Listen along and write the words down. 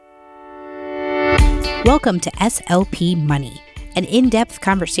Welcome to SLP Money, an in-depth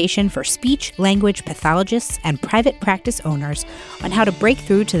conversation for speech language pathologists and private practice owners on how to break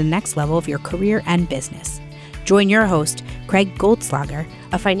through to the next level of your career and business. Join your host, Craig Goldslager,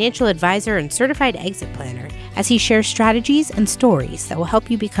 a financial advisor and certified exit planner, as he shares strategies and stories that will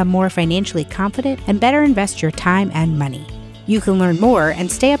help you become more financially confident and better invest your time and money. You can learn more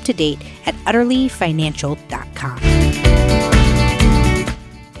and stay up to date at utterlyfinancial.com.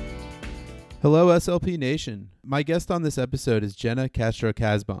 Hello, SLP Nation. My guest on this episode is Jenna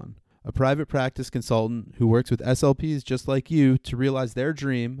Castro-Casbon, a private practice consultant who works with SLPs just like you to realize their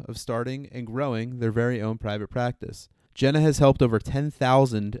dream of starting and growing their very own private practice. Jenna has helped over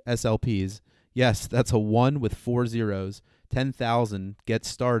 10,000 SLPs, yes, that's a 1 with 4 zeros, 10,000 get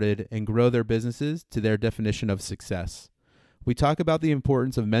started and grow their businesses to their definition of success. We talk about the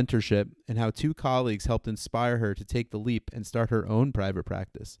importance of mentorship and how 2 colleagues helped inspire her to take the leap and start her own private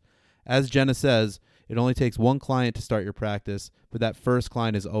practice. As Jenna says, it only takes 1 client to start your practice, but that first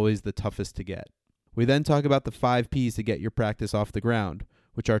client is always the toughest to get. We then talk about the 5 P's to get your practice off the ground,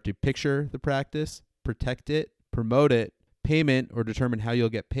 which are to picture the practice, protect it, promote it, payment or determine how you'll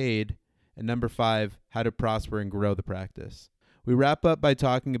get paid, and number 5, how to prosper and grow the practice. We wrap up by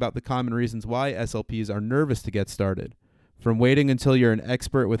talking about the common reasons why SLPs are nervous to get started. From waiting until you're an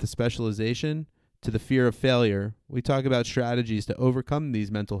expert with a specialization to the fear of failure, we talk about strategies to overcome these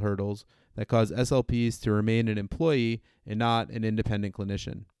mental hurdles that cause SLPs to remain an employee and not an independent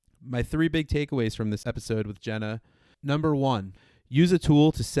clinician. My 3 big takeaways from this episode with Jenna. Number 1, use a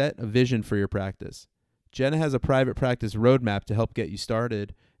tool to set a vision for your practice. Jenna has a private practice roadmap to help get you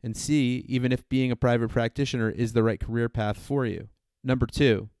started and see even if being a private practitioner is the right career path for you. Number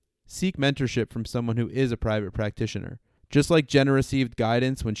 2, seek mentorship from someone who is a private practitioner. Just like Jenna received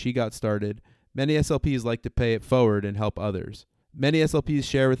guidance when she got started, many SLPs like to pay it forward and help others. Many SLPs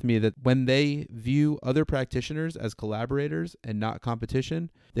share with me that when they view other practitioners as collaborators and not competition,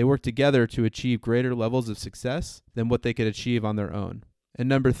 they work together to achieve greater levels of success than what they could achieve on their own. And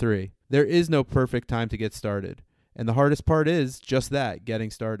number 3, there is no perfect time to get started. And the hardest part is just that, getting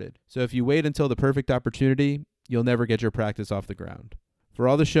started. So if you wait until the perfect opportunity, you'll never get your practice off the ground. For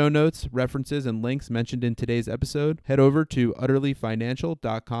all the show notes, references, and links mentioned in today's episode, head over to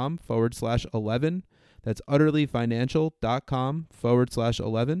utterlyfinancial.com/11. That's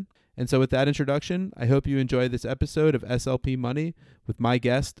utterlyfinancial.com/11. And so with that introduction, I hope you enjoy this episode of SLP Money with my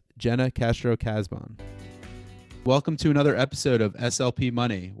guest, Jenna Castro-Casbon. Welcome to another episode of SLP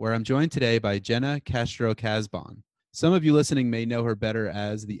Money, where I'm joined today by Jenna Castro-Casbon. Some of you listening may know her better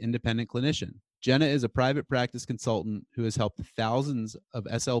as the independent clinician. Jenna is a private practice consultant who has helped thousands of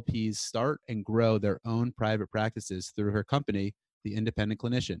SLPs start and grow their own private practices through her company, The Independent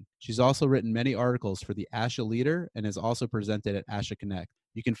Clinician. She's also written many articles for the ASHA Leader and has also presented at ASHA Connect.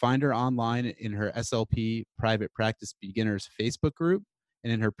 You can find her online in her SLP Private Practice Beginners Facebook group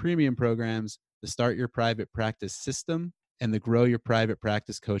and in her premium programs, the Start Your Private Practice System and the Grow Your Private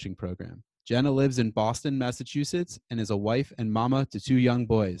Practice Coaching Program. Jenna lives in Boston, Massachusetts, and is a wife and mama to 2 young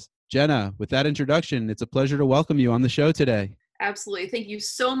boys. Jenna, with that introduction, it's a pleasure to welcome you on the show today. Absolutely. Thank you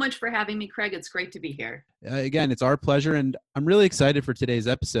so much for having me, Craig. It's great to be here. Again, it's our pleasure, and I'm really excited for today's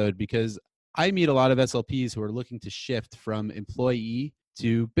episode because I meet a lot of SLPs who are looking to shift from employee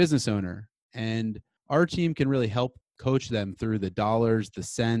to business owner, and our team can really help coach them through the dollars, the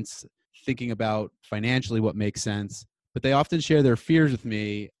cents, thinking about financially what makes sense. But they often share their fears with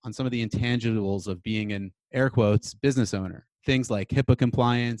me on some of the intangibles of being an, air quotes, business owner. Things like HIPAA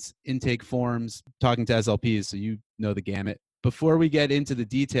compliance, intake forms, talking to SLPs, so you know the gamut. Before we get into the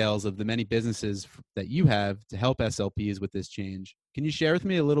details of the many businesses that you have to help SLPs with this change, can you share with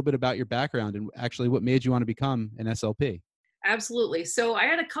me a little bit about your background and actually what made you want to become an SLP? Absolutely. So I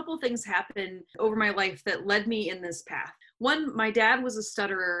had a couple things happen over my life that led me in this path. One, my dad was a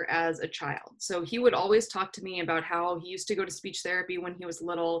stutterer as a child. So he would always talk to me about how he used to go to speech therapy when he was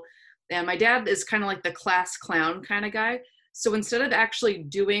little. And my dad is kind of like the class clown kind of guy. So instead of actually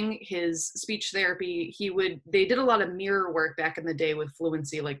doing his speech therapy, they did a lot of mirror work back in the day with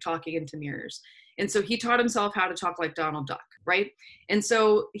fluency, like talking into mirrors. And so he taught himself how to talk like Donald Duck, right? And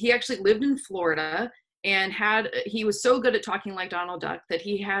so he actually lived in Florida and he was so good at talking like Donald Duck that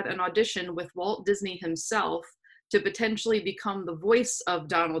he had an audition with Walt Disney himself to potentially become the voice of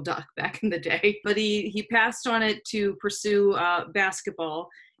Donald Duck back in the day. But he passed on it to pursue basketball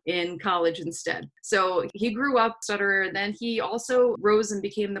in college instead. So he grew up stutterer. Then he also rose and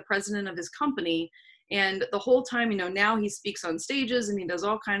became the president of his company. And the whole time, now he speaks on stages and he does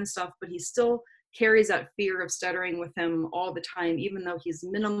all kinds of stuff, but he still carries that fear of stuttering with him all the time, even though he's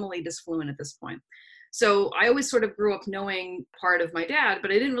minimally disfluent at this point. So I always sort of grew up knowing part of my dad,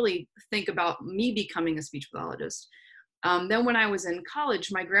 but I didn't really think about me becoming a speech pathologist. Then when I was in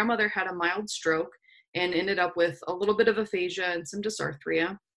college, my grandmother had a mild stroke and ended up with a little bit of aphasia and some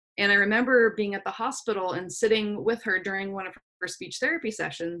dysarthria. And I remember being at the hospital and sitting with her during one of her speech therapy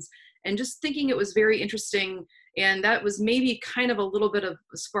sessions and just thinking it was very interesting. And that was maybe kind of a little bit of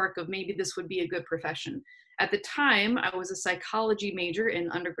a spark of maybe this would be a good profession. At the time, I was a psychology major in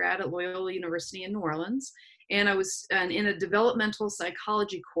undergrad at Loyola University in New Orleans. And I was in a developmental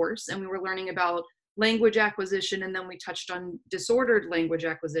psychology course, and we were learning about language acquisition, and then we touched on disordered language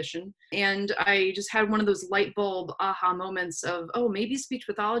acquisition. And I just had one of those light bulb aha moments of, oh, maybe speech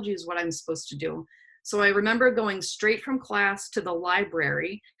pathology is what I'm supposed to do. So I remember going straight from class to the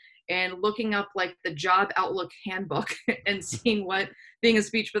library and looking up like the Job Outlook handbook and seeing what being a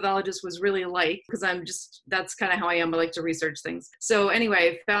speech pathologist was really like, because that's kind of how I am. I like to research things. So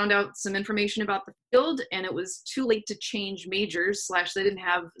anyway, I found out some information about the field, and it was too late to change majors / they didn't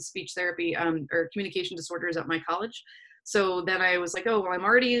have speech therapy or communication disorders at my college. So then I was like, oh, well, I'm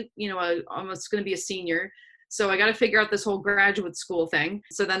already, almost going to be a senior. So I got to figure out this whole graduate school thing.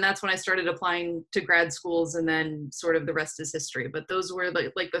 So then that's when I started applying to grad schools, and then sort of the rest is history. But those were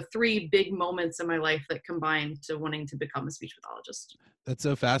like the three big moments in my life that combined to wanting to become a speech pathologist. That's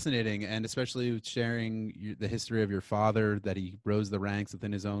so fascinating, and especially sharing the history of your father, that he rose the ranks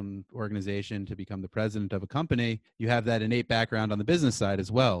within his own organization to become the president of a company. You have that innate background on the business side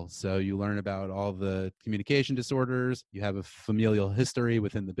as well. So you learn about all the communication disorders. You have a familial history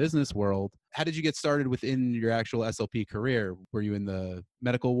within the business world. How did you get started within your actual SLP career? Were you in the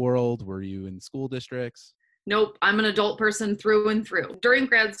medical world? Were you in school districts? Nope, I'm an adult person through and through. During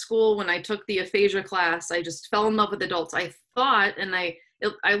grad school, when I took the aphasia class, I just fell in love with adults. I thought, and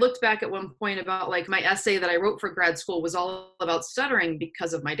I looked back at one point about like my essay that I wrote for grad school was all about stuttering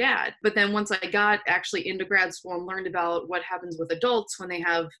because of my dad. But then once I got actually into grad school and learned about what happens with adults when they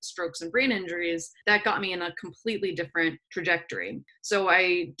have strokes and brain injuries, that got me in a completely different trajectory. So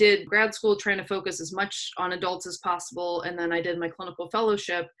I did grad school trying to focus as much on adults as possible. And then I did my clinical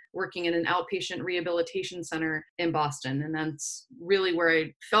fellowship working in an outpatient rehabilitation center in Boston. And that's really where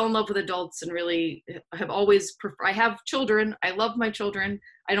I fell in love with adults and really have always I have children. I love my children.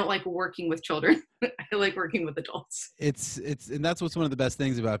 I don't like working with children. I like working with adults. And that's what's one of the best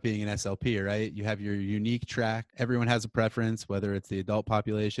things about being an SLP, right? You have your unique track. Everyone has a preference, whether it's the adult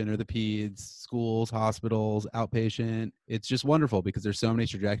population or the peds, schools, hospitals, outpatient. It's just wonderful because there's so many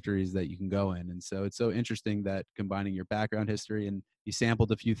trajectories that you can go in. And so it's so interesting that combining your background history, and you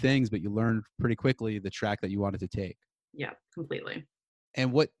sampled a few things, but you learned pretty quickly the track that you wanted to take. Yeah, completely.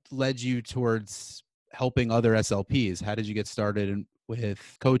 And what led you towards helping other SLPs? How did you get started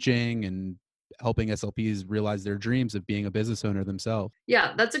with coaching and helping SLPs realize their dreams of being a business owner themselves?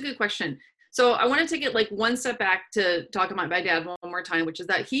 Yeah, that's a good question. So I want to take it like one step back to talk about my dad one more time, which is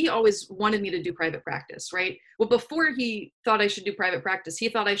that he always wanted me to do private practice, right? Well, before he thought I should do private practice, he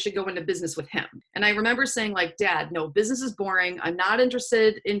thought I should go into business with him. And I remember saying like, Dad, no, business is boring. I'm not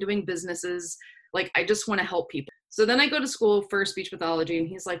interested in doing businesses. Like, I just want to help people. So then I go to school for speech pathology, and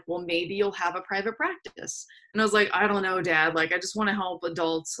he's like, well, maybe you'll have a private practice. And I was like, I don't know, Dad. Like, I just want to help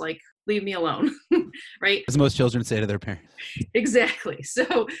adults. Like, leave me alone. Right? As most children say to their parents. Exactly.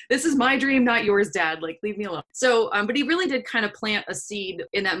 So this is my dream, not yours, Dad. Like, leave me alone. So, but he really did kind of plant a seed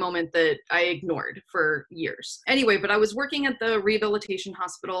in that moment that I ignored for years. Anyway, but I was working at the rehabilitation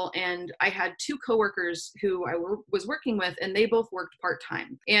hospital, and I had two coworkers who I was working with, and they both worked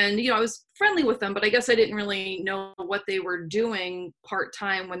part-time. And, I was friendly with them, but I guess I didn't really know what they were doing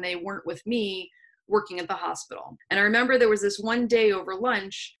part-time when they weren't with me working at the hospital. And I remember there was this one day over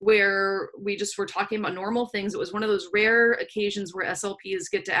lunch where we just were talking about normal things. It was one of those rare occasions where SLPs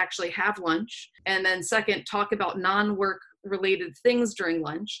get to actually have lunch, and then second, talk about non-work related things during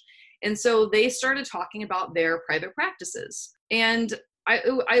lunch. And so they started talking about their private practices. And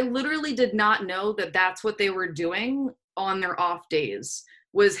I literally did not know that that's what they were doing on their off days,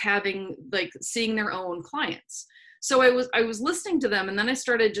 was having seeing their own clients. So I was listening to them, and then I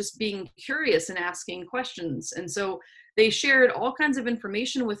started just being curious and asking questions. And so they shared all kinds of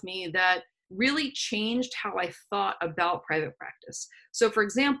information with me that really changed how I thought about private practice. So for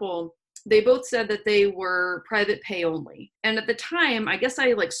example, they both said that they were private pay only. And at the time, I guess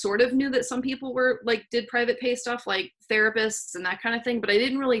I sort of knew that some people were did private pay stuff, like therapists and that kind of thing, but I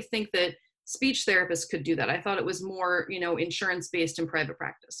didn't really think that speech therapists could do that. I thought it was more, insurance based in private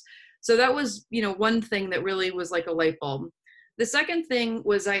practice. So that was, one thing that really was like a light bulb. The second thing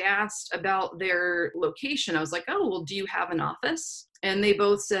was I asked about their location. I was like, oh, well, do you have an office? And they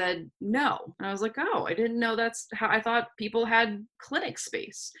both said no. And I was like, oh, I didn't know that's how I thought people had clinic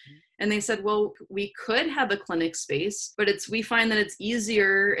space. And they said, well, we could have a clinic space, but we find that it's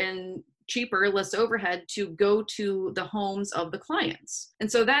easier and cheaper, less overhead to go to the homes of the clients.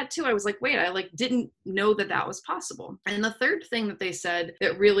 And so that too, I was like, wait, I didn't know that that was possible. And the third thing that they said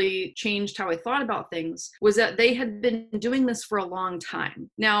that really changed how I thought about things was that they had been doing this for a long time.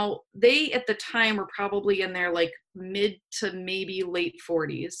 Now, they at the time were probably in their mid to maybe late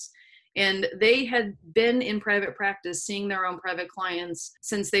 40s. And they had been in private practice, seeing their own private clients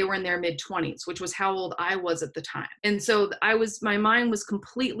since they were in their mid 20s, which was how old I was at the time. And so my mind was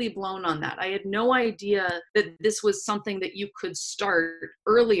completely blown on that. I had no idea that this was something that you could start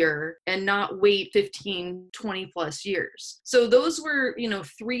earlier and not wait 15, 20 plus years. So those were,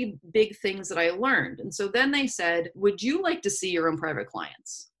 three big things that I learned. And so then they said, would you like to see your own private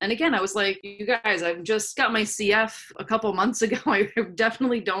clients? And again, I was like, you guys, I've just got my CF a couple months ago. I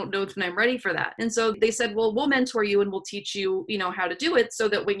definitely don't know that I'm ready for that. And so they said, well, we'll mentor you and we'll teach you, how to do it so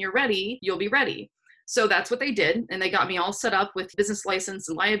that when you're ready, you'll be ready. So that's what they did. And they got me all set up with business license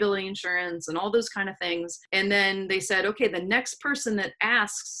and liability insurance and all those kind of things. And then they said, okay, the next person that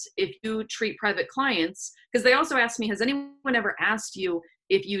asks if you treat private clients, because they also asked me, has anyone ever asked you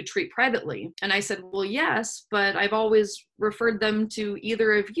if you treat privately? And I said, well, yes, but I've always referred them to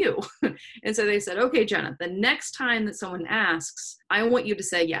either of you. And so they said, okay, Jenna, the next time that someone asks, I want you to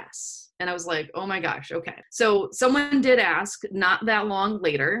say yes. And I was like, oh my gosh, okay. So someone did ask not that long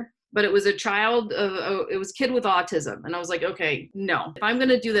later, but it was a child it was a kid with autism. And I was like, okay, no, if I'm going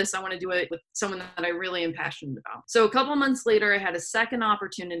to do this, I want to do it with someone that I really am passionate about. So a couple months later, I had a second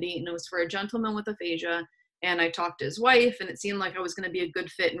opportunity, and it was for a gentleman with aphasia. And I talked to his wife, and it seemed like I was going to be a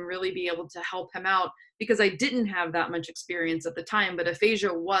good fit and really be able to help him out, because I didn't have that much experience at the time, but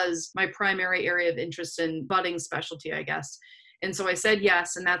aphasia was my primary area of interest and budding specialty, I guess. And so I said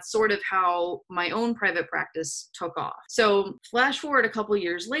yes, and that's sort of how my own private practice took off. So flash forward a couple of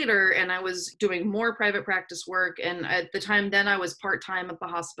years later, and I was doing more private practice work. And at the time then, I was part-time at the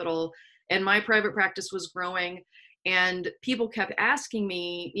hospital, and my private practice was growing. And people kept asking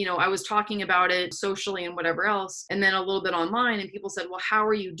me, I was talking about it socially and whatever else, and then a little bit online, and people said, well, how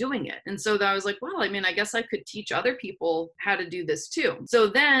are you doing it? And so I was like, well, I guess I could teach other people how to do this too. So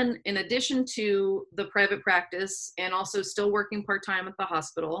then, in addition to the private practice and also still working part-time at the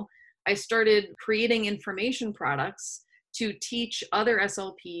hospital, I started creating information products to teach other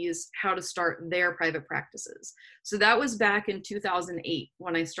SLPs how to start their private practices. So that was back in 2008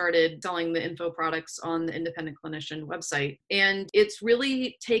 when I started selling the info products on the Independent Clinician website. And it's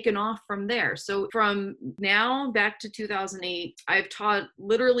really taken off from there. So from now back to 2008, I've taught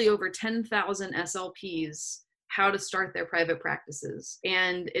literally over 10,000 SLPs how to start their private practices.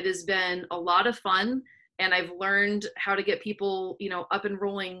 And it has been a lot of fun. And I've learned how to get people, up and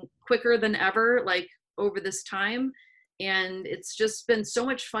rolling quicker than ever, over this time. And it's just been so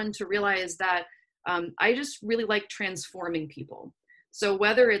much fun to realize that I just really like transforming people. So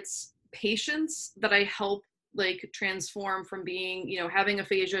whether it's patients that I help transform from being, having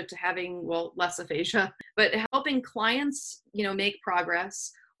aphasia to having, less aphasia, but helping clients, make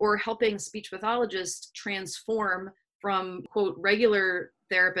progress, or helping speech pathologists transform from, quote, regular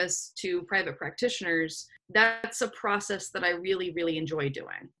therapists to private practitioners, that's a process that I really, really enjoy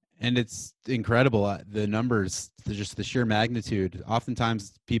doing. And it's incredible, the numbers, just the sheer magnitude.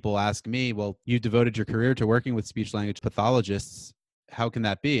 Oftentimes people ask me, well, you devoted your career to working with speech language pathologists. How can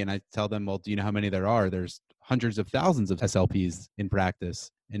that be? And I tell them, well, do you know how many there are? There's hundreds of thousands of SLPs in practice.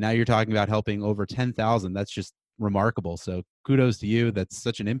 And now you're talking about helping over 10,000. That's just remarkable. So kudos to you. That's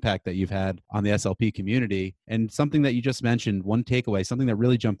such an impact that you've had on the SLP community. And something that you just mentioned, one takeaway, something that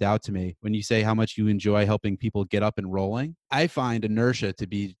really jumped out to me when you say how much you enjoy helping people get up and rolling. I find inertia to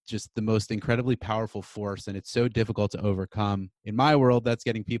be just the most incredibly powerful force, and it's so difficult to overcome. In my world, that's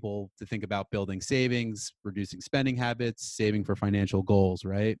getting people to think about building savings, reducing spending habits, saving for financial goals,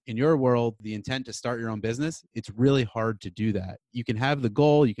 right? In your world, the intent to start your own business, it's really hard to do that. You can have the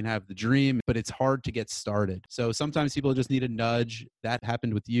goal, you can have the dream, but it's hard to get started. So sometimes people just need a nudge. That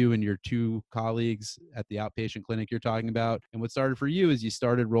happened with you and your two colleagues at the outpatient clinic you're talking about. And what started for you is you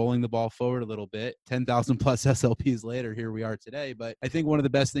started rolling the ball forward a little bit. 10,000 plus SLPs later, here we are today. But I think one of the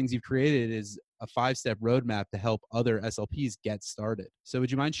best things you've created is a 5-step roadmap to help other SLPs get started. So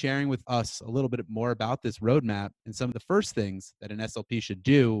would you mind sharing with us a little bit more about this roadmap and some of the first things that an SLP should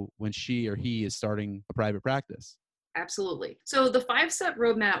do when she or he is starting a private practice? Absolutely. So the 5-step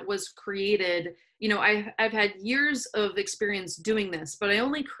roadmap was created, I've had years of experience doing this, but I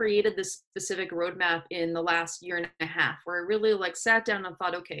only created this specific roadmap in the last year and a half, where I really sat down and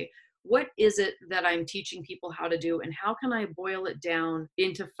thought, okay, what is it that I'm teaching people how to do, and how can I boil it down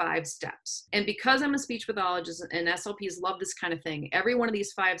into 5 steps? And because I'm a speech pathologist and SLPs love this kind of thing, every one of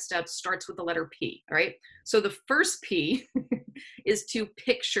these 5 steps starts with the letter P, all right? So the first P is to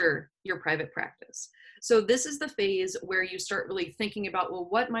picture your private practice. So this is the phase where you start really thinking about, well,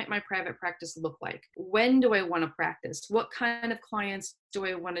 what might my private practice look like? When do I want to practice? What kind of clients do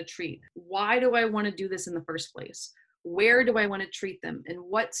I want to treat? Why do I want to do this in the first place? Where do I want to treat them? And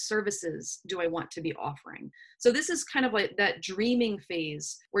what services do I want to be offering? So this is kind of like that dreaming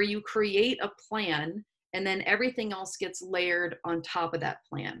phase where you create a plan and then everything else gets layered on top of that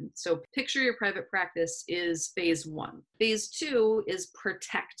plan. So picture your private practice is phase 1. Phase 2 is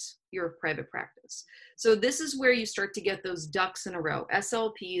protect your private practice. So this is where you start to get those ducks in a row.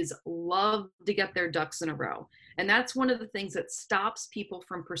 SLPs love to get their ducks in a row. And that's one of the things that stops people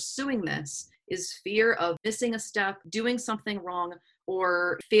from pursuing this, is fear of missing a step, doing something wrong,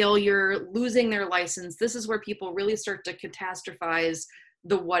 or failure, losing their license. This is where people really start to catastrophize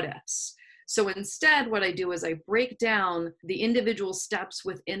the what ifs. So instead, what I do is I break down the individual steps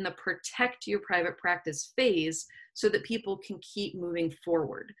within the protect your private practice phase so that people can keep moving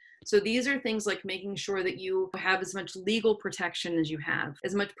forward. So these are things like making sure that you have as much legal protection as you have,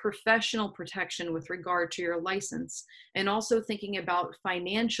 as much professional protection with regard to your license, and also thinking about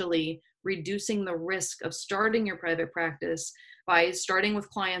financially reducing the risk of starting your private practice by starting with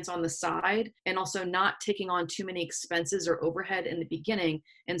clients on the side and also not taking on too many expenses or overhead in the beginning,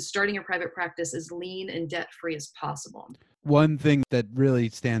 and starting your private practice as lean and debt-free as possible. One thing that really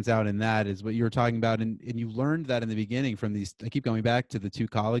stands out in that is what you were talking about, and you learned that in the beginning from these. I keep going back to the 2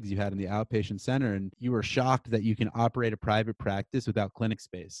 colleagues you had in the outpatient center, and you were shocked that you can operate a private practice without clinic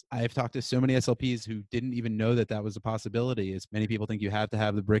space. I've talked to so many SLPs who didn't even know that that was a possibility. As many people think you have to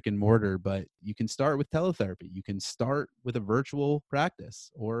have the brick and mortar, but you can start with teletherapy. You can start with a virtual practice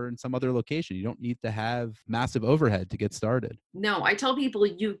or in some other location. You don't need to have massive overhead to get started. No, I tell people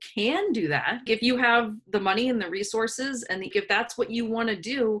you can do that. If you have the money and the resources, and if that's what you want to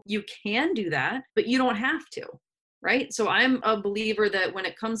do, you can do that, but you don't have to, right? So I'm a believer that when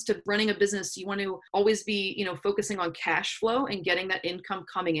it comes to running a business, you want to always be, focusing on cash flow and getting that income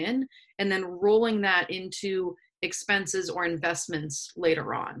coming in, and then rolling that into expenses or investments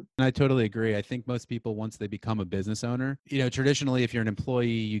later on. I totally agree. I think most people, once they become a business owner, traditionally, if you're an employee,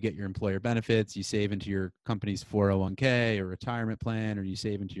 you get your employer benefits, you save into your company's 401k or retirement plan, or you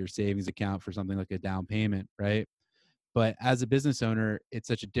save into your savings account for something like a down payment, right? But as a business owner, it's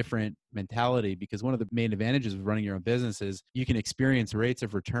such a different mentality, because one of the main advantages of running your own business is you can experience rates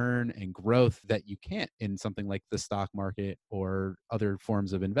of return and growth that you can't in something like the stock market or other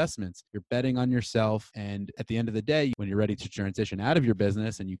forms of investments. You're betting on yourself. And at the end of the day, when you're ready to transition out of your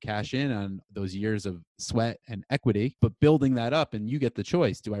business and you cash in on those years of sweat and equity, but building that up, and you get the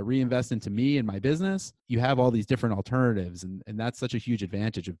choice. Do I reinvest into me and my business? You have all these different alternatives. And that's such a huge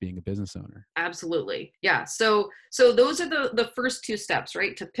advantage of being a business owner. Absolutely. Yeah. So those are the first 2 steps,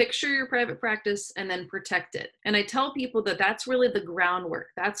 right? To picture your private practice and then protect it. And I tell people that that's really the groundwork.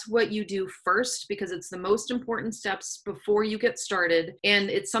 That's what you do first, because it's the most important steps before you get started. And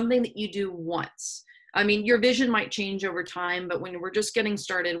it's something that you do once. I mean, your vision might change over time, but when we're just getting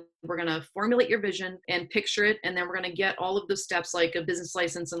started, we're going to formulate your vision and picture it. And then we're going to get all of those steps like a business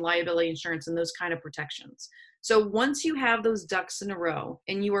license and liability insurance and those kind of protections. So once you have those ducks in a row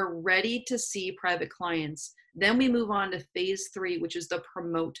and you are ready to see private clients, then we move on to phase 3, which is the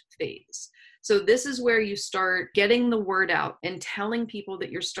promote phase. So this is where you start getting the word out and telling people that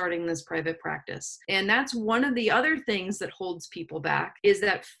you're starting this private practice. And that's one of the other things that holds people back, is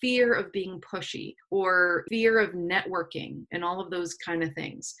that fear of being pushy or fear of networking and all of those kind of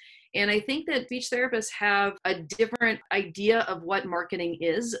things. And I think that speech therapists have a different idea of what marketing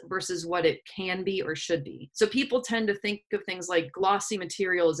is versus what it can be or should be. So people tend to think of things like glossy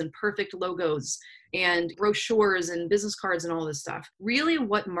materials and perfect logos and brochures and business cards and all this stuff. Really,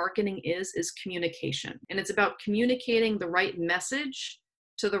 what marketing is communication. And it's about communicating the right message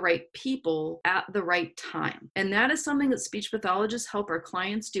to the right people at the right time. And that is something that speech pathologists help our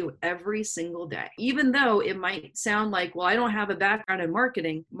clients do every single day. Even though it might sound like, well, I don't have a background in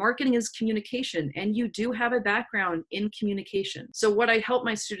marketing. Marketing is communication, and you do have a background in communication. So what I help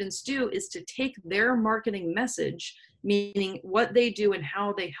my students do is to take their marketing message, meaning what they do and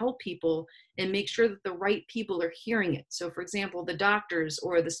how they help people, and make sure that the right people are hearing it. So for example, the doctors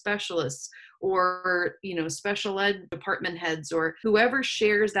or the specialists or, special ed department heads or whoever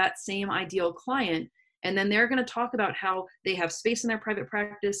shares that same ideal client, And then they're going to talk about how they have space in their private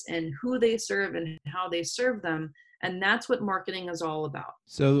practice and who they serve and how they serve them. And that's what marketing is all about.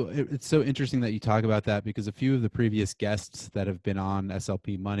 So it's so interesting that you talk about that, because a few of the previous guests that have been on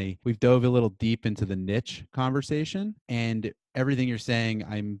SLP Money, we've dove a little deep into the niche conversation, and everything you're saying,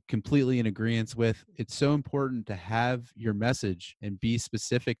 I'm completely in agreement with. It's so important to have your message and be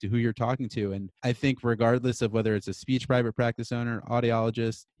specific to who you're talking to. And I think regardless of whether it's a speech private practice owner,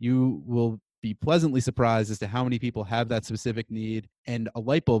 audiologist, you will be pleasantly surprised as to how many people have that specific need, and a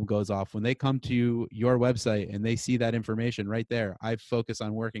light bulb goes off when they come to your website and they see that information right there. I focus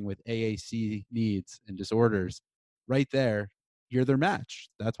on working with AAC needs and disorders. Right there, you're their match.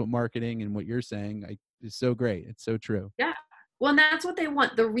 That's what marketing and what you're saying is so great. It's so true. Yeah. Well, and that's what they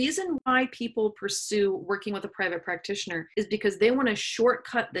want. The reason why people pursue working with a private practitioner is because they want to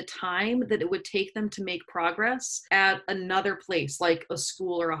shortcut the time that it would take them to make progress at another place, like a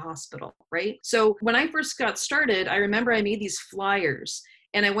school or a hospital, right? So when I first got started, I remember I made these flyers.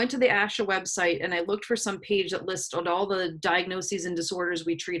 And I went to the ASHA website and I looked for some page that listed all the diagnoses and disorders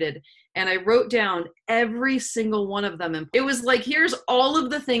we treated. And I wrote down every single one of them. And it was like, here's all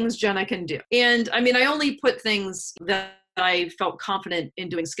of the things Jenna can do. And I mean, I only put things that I felt confident in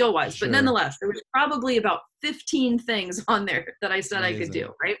doing skill-wise, Sure. But nonetheless, there was probably about 15 things on there that I said Amazing. I could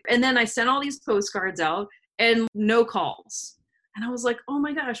do, right? And then I sent all these postcards out and no calls. And I was like, oh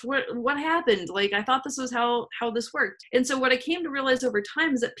my gosh, what happened? Like, I thought this was how this worked. And so what I came to realize over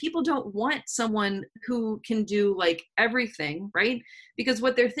time is that people don't want someone who can do like everything, right? Because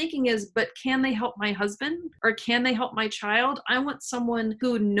what they're thinking is, but can they help my husband? Or can they help my child? I want someone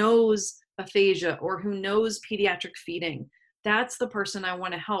who knows aphasia or who knows pediatric feeding. That's the person I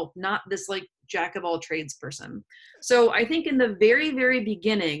want to help, not this like jack of all trades person. So I think in the very, very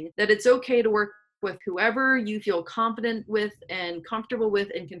beginning that it's okay to work with whoever you feel confident with and comfortable with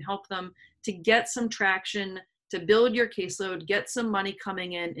and can help them to get some traction, to build your caseload, get some money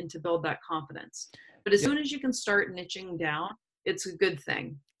coming in, and to build that confidence. But as soon as you can start niching down, it's a good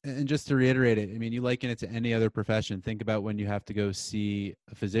thing. And just to reiterate it, I mean, you liken it to any other profession. Think about when you have to go see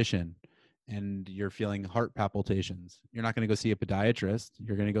a physician and you're feeling heart palpitations. You're not going to go see a podiatrist.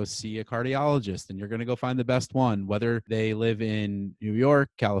 You're going to go see a cardiologist, and you're going to go find the best one, whether they live in New York,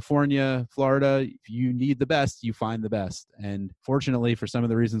 California, Florida. If you need the best, you find the best. And fortunately, for some of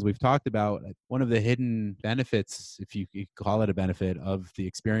the reasons we've talked about, one of the hidden benefits, if you could call it a benefit, of the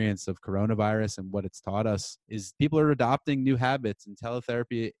experience of coronavirus and what it's taught us is people are adopting new habits, and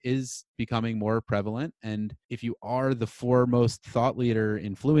teletherapy is becoming more prevalent. And if you are the foremost thought leader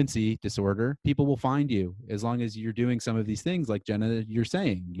in fluency disorder, people will find you as long as you're doing some of these things like Jenna, you're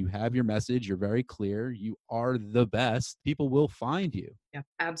saying. You have your message, you're very clear, you are the best, people will find you. Yeah,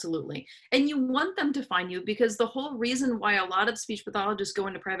 absolutely. And you want them to find you, because the whole reason why a lot of speech pathologists go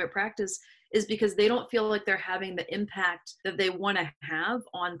into private practice is because they don't feel like they're having the impact that they want to have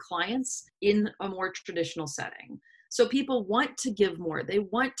on clients in a more traditional setting. So people want to give more. They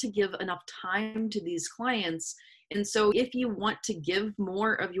want to give enough time to these clients. And so if you want to give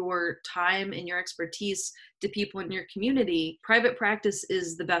more of your time and your expertise to people in your community, private practice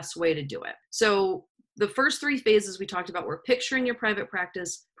is the best way to do it. So the first three phases we talked about were picturing your private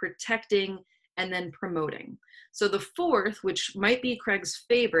practice, protecting, and then promoting. So the fourth, which might be Craig's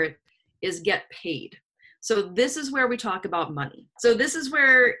favorite, is get paid. So this is where we talk about money. So this is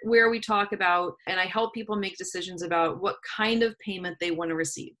where we talk about, and I help people make decisions about what kind of payment they want to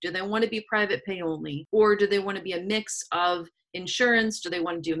receive. Do they want to be private pay only? Or do they want to be a mix of insurance? Do they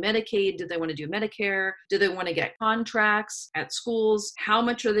want to do Medicaid? Do they want to do Medicare? Do they want to get contracts at schools? How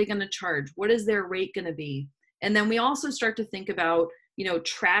much are they going to charge? What is their rate going to be? And then we also start to think about,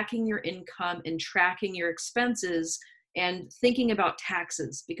 tracking your income and tracking your expenses and thinking about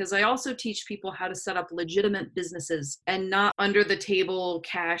taxes, because I also teach people how to set up legitimate businesses and not under the table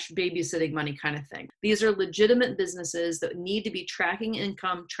cash babysitting money kind of thing. These are legitimate businesses that need to be tracking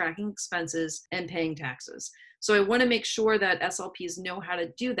income, tracking expenses, and paying taxes. So I want to make sure that SLPs know how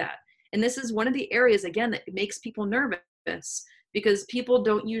to do that. And this is one of the areas, again, that makes people nervous, because people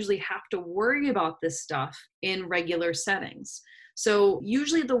don't usually have to worry about this stuff in regular settings. So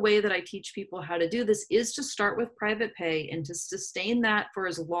usually the way that I teach people how to do this is to start with private pay and to sustain that for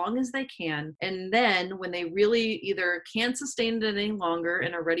as long as they can. And then when they really either can't sustain it any longer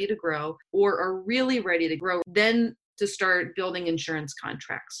and are ready to grow, or are really ready to grow, then to start building insurance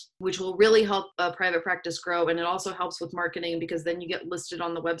contracts, which will really help private practice grow. And it also helps with marketing, because then you get listed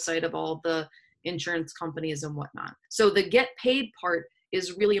on the website of all the insurance companies and whatnot. So the get paid part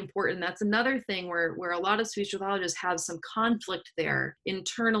is really important. That's another thing where a lot of speech pathologists have some conflict there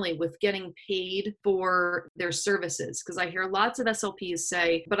internally with getting paid for their services. Because I hear lots of SLPs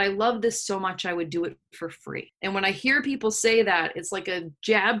say, but I love this so much, I would do it for free. And when I hear people say that, it's like a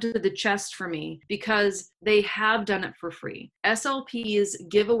jab to the chest for me, because they have done it for free. SLPs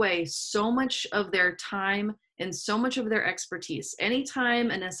give away so much of their time and so much of their expertise.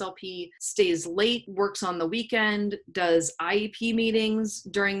 Anytime an SLP stays late, works on the weekend, does IEP meetings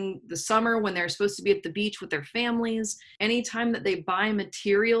during the summer when they're supposed to be at the beach with their families, anytime that they buy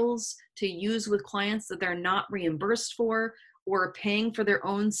materials to use with clients that they're not reimbursed for, or paying for their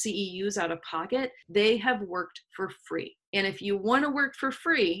own CEUs out of pocket, they have worked for free. And if you want to work for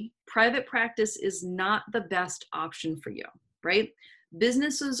free, private practice is not the best option for you, right?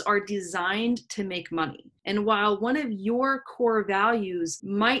 Businesses are designed to make money. And while one of your core values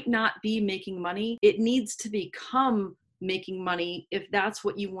might not be making money, it needs to become making money if that's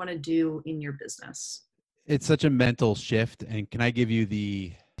what you want to do in your business. It's such a mental shift. And can I give you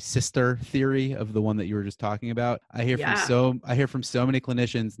the sister theory of the one that you were just talking about? I hear from so many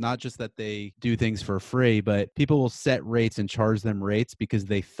clinicians, not just that they do things for free, but people will set rates and charge them rates because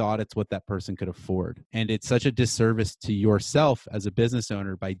they thought it's what that person could afford. And it's such a disservice to yourself as a business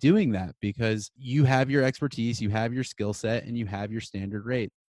owner by doing that, because you have your expertise, you have your skill set, and you have your standard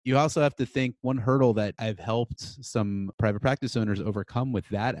rate. You also have to think, one hurdle that I've helped some private practice owners overcome with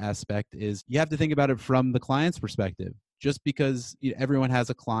that aspect is you have to think about it from the client's perspective. Just because everyone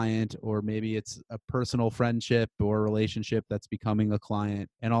has a client, or maybe it's a personal friendship or relationship that's becoming a client,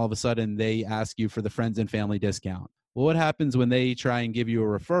 and all of a sudden they ask you for the friends and family discount. Well, what happens when they try and give you a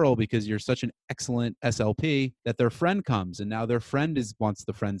referral because you're such an excellent SLP that their friend comes, and now their friend wants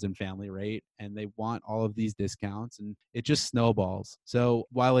the friends and family rate, and they want all of these discounts, and it just snowballs. So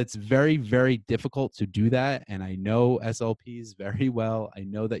while it's very, very difficult to do that, and I know SLPs very well, I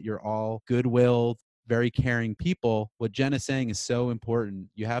know that you're all goodwill, very caring people, what Jen is saying is so important.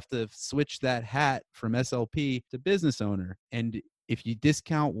 You have to switch that hat from SLP to business owner. And if you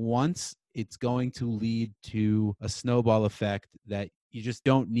discount once, it's going to lead to a snowball effect that you just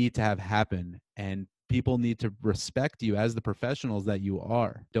don't need to have happen. And people need to respect you as the professionals that you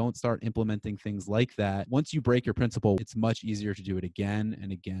are. Don't start implementing things like that. Once you break your principle, it's much easier to do it again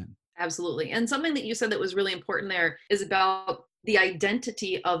and again. Absolutely. And something that you said that was really important there is about the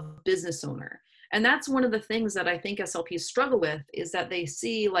identity of business owner. And that's one of the things that I think SLPs struggle with, is that they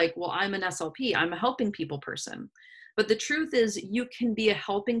see like, well, I'm an SLP, I'm a helping people person. But the truth is, you can be a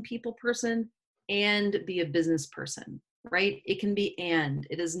helping people person and be a business person, right? It can be and.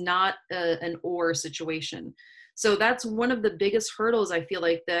 It is not an or situation. So that's one of the biggest hurdles I feel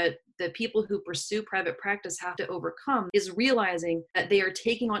like that the people who pursue private practice have to overcome, is realizing that they are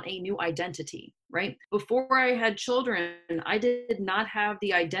taking on a new identity, right? Before I had children, I did not have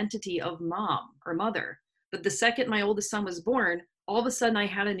the identity of mom or mother. But the second my oldest son was born, all of a sudden I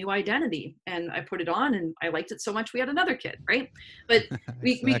had a new identity, and I put it on and I liked it so much we had another kid, right? But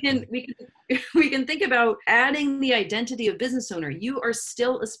we can think about adding the identity of business owner. You are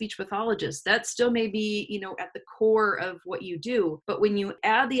still a speech pathologist. That still may be, at the core of what you do. But when you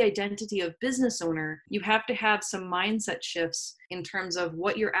add the identity of business owner, you have to have some mindset shifts in terms of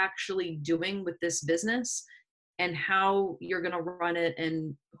what you're actually doing with this business and how you're going to run it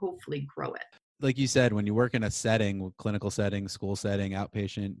and hopefully grow it. Like you said, when you work in a setting, clinical setting, school setting,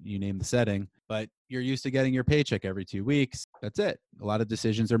 outpatient, you name the setting, but you're used to getting your paycheck every 2 weeks. That's it. A lot of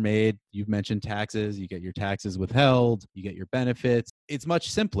decisions are made. You've mentioned taxes. You get your taxes withheld. You get your benefits. It's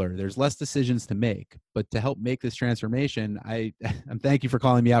much simpler. There's less decisions to make. But to help make this transformation, I'm thank you for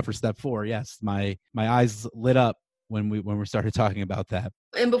calling me out for step 4. Yes, my eyes lit up when we started talking about that.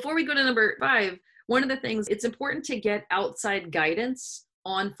 And before we go to number 5, one of the things, it's important to get outside guidance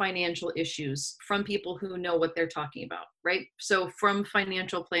on financial issues from people who know what they're talking about, right? So from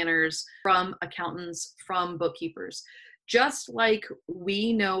financial planners, from accountants, from bookkeepers. Just like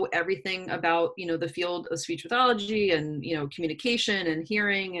we know everything about, the field of speech pathology and, communication and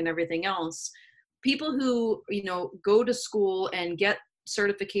hearing and everything else, people who, go to school and get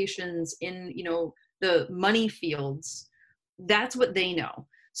certifications in, the money fields, that's what they know.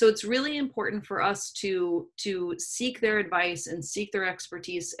 So it's really important for us to seek their advice and seek their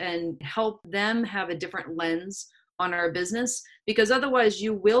expertise and help them have a different lens on our business, because otherwise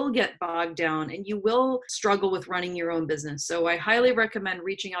you will get bogged down and you will struggle with running your own business. So I highly recommend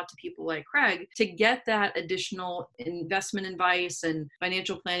reaching out to people like Craig to get that additional investment advice and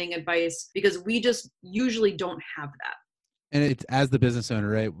financial planning advice, because we just usually don't have that. And it's as the business owner,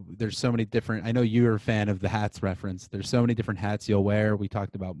 right? There's so many different, I know you're a fan of the hats reference. There's so many different hats you'll wear. We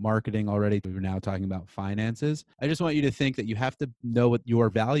talked about marketing already. We're now talking about finances. I just want you to think that you have to know what your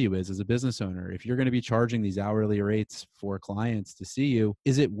value is as a business owner. If you're going to be charging these hourly rates for clients to see you,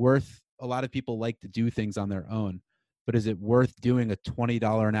 is it worth, a lot of people like to do things on their own. But is it worth doing a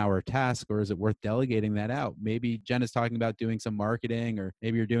 $20 an hour task, or is it worth delegating that out? Maybe Jen is talking about doing some marketing, or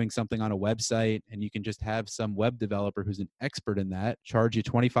maybe you're doing something on a website and you can just have some web developer who's an expert in that charge you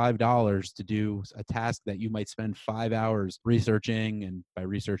 $25 to do a task that you might spend 5 hours researching. And by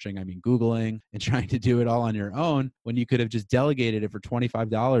researching, I mean Googling and trying to do it all on your own, when you could have just delegated it for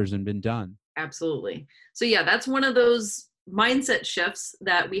 $25 and been done. Absolutely. So yeah, that's one of those mindset shifts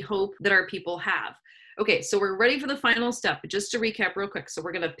that we hope that our people have. Okay, so we're ready for the final step. Just to recap real quick. So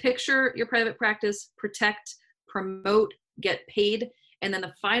we're going to picture your private practice, protect, promote, get paid, and then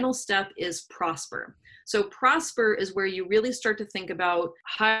the final step is prosper. So prosper is where you really start to think about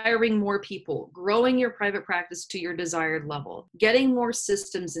hiring more people, growing your private practice to your desired level, getting more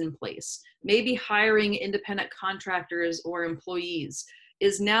systems in place, maybe hiring independent contractors or employees.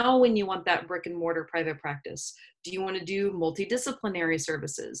 Is now when you want that brick and mortar private practice. Do you want to do multidisciplinary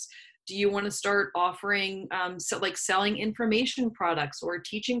services? Do you want to start offering selling information products or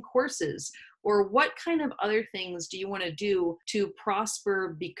teaching courses? Or what kind of other things do you want to do to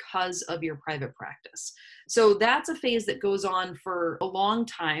prosper because of your private practice? So that's a phase that goes on for a long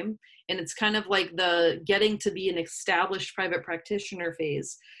time. And it's kind of like the getting to be an established private practitioner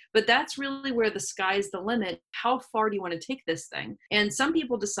phase. But that's really where the sky's the limit. How far do you want to take this thing? And some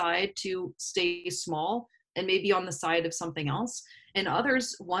people decide to stay small and maybe on the side of something else. And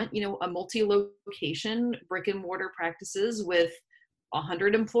others want, a multi-location brick and mortar practices with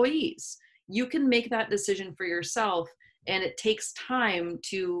 100 employees. You can make that decision for yourself, and it takes time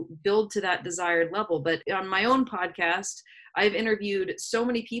to build to that desired level. But on my own podcast, I've interviewed so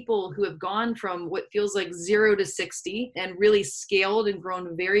many people who have gone from what feels like 0 to 60 and really scaled and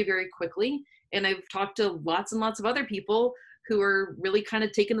grown very, very quickly. And I've talked to lots and lots of other people who are really kind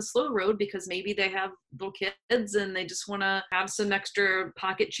of taking the slow road because maybe they have little kids and they just want to have some extra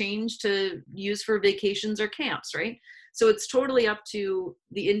pocket change to use for vacations or camps, right? So it's totally up to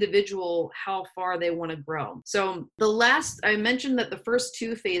the individual how far they want to grow. So I mentioned that the first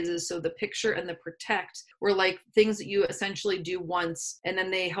two phases, so the picture and the protect, were like things that you essentially do once, and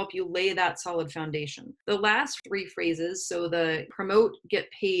then they help you lay that solid foundation. The last three phrases, so the promote, get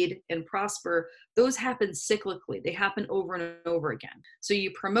paid, and prosper, those happen cyclically. They happen over and over again. So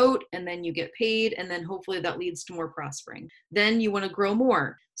you promote and then you get paid, and then hopefully that leads to more prospering. Then you want to grow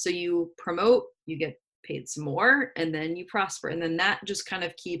more. So you promote, you get paid some more, and then you prosper. And then that just kind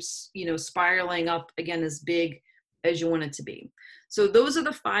of keeps, spiraling up again as big as you want it to be. So those are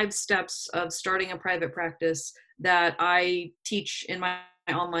the 5 steps of starting a private practice that I teach in my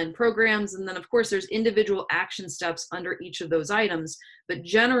online programs. And then of course there's individual action steps under each of those items, but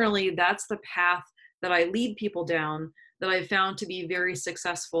generally that's the path that I lead people down that I found to be very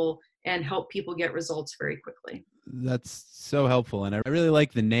successful and help people get results very quickly. That's so helpful. And I really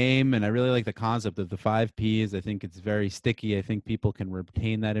like the name, and I really like the concept of the 5 Ps. I think it's very sticky. I think people can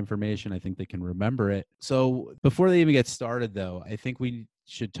retain that information. I think they can remember it. So before they even get started, though, I think we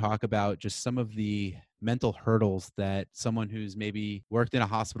should talk about just some of the mental hurdles that someone who's maybe worked in a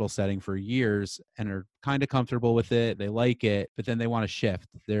hospital setting for years and are kind of comfortable with it, they like it, but then they want to shift.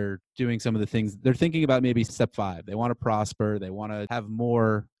 They're doing some of the things, they're thinking about maybe step 5. They want to prosper, they want to have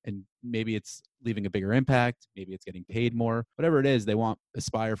more, and maybe it's leaving a bigger impact, maybe it's getting paid more, whatever it is, they want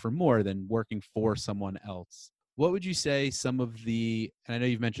aspire for more than working for someone else. What would you say some of the, and I know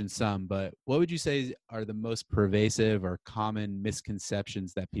you've mentioned some, but what would you say are the most pervasive or common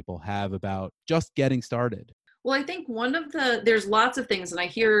misconceptions that people have about just getting started? Well, I think there's lots of things, and I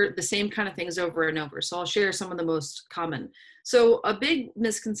hear the same kind of things over and over. So I'll share some of the most common. So a big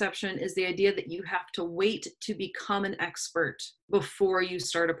misconception is the idea that you have to wait to become an expert before you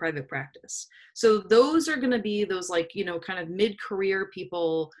start a private practice. So those are going to be those kind of mid-career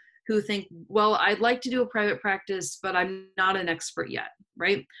people who think, well, I'd like to do a private practice, but I'm not an expert yet,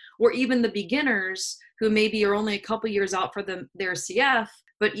 right? Or even the beginners who maybe are only a couple years out for their CF,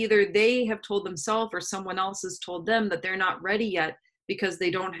 but either they have told themselves or someone else has told them that they're not ready yet because they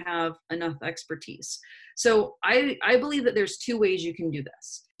don't have enough expertise. So I believe that there's 2 ways you can do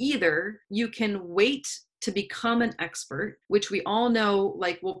this. Either you can wait to become an expert, which we all know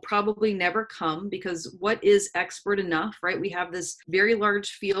will probably never come, because what is expert enough, right? We have this very large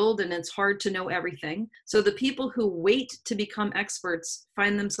field and it's hard to know everything. So the people who wait to become experts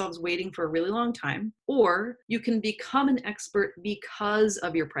find themselves waiting for a really long time. Or you can become an expert because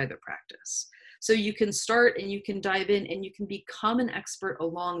of your private practice. So you can start and you can dive in and you can become an expert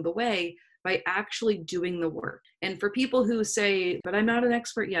along the way by actually doing the work. And for people who say, but I'm not an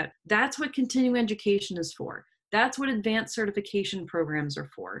expert yet, that's what continuing education is for. That's what advanced certification programs are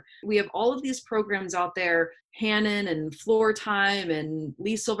for. We have all of these programs out there, Hannon and Floor Time and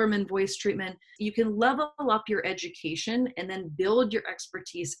Lee Silverman voice treatment. You can level up your education and then build your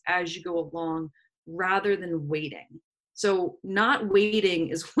expertise as you go along rather than waiting. So not waiting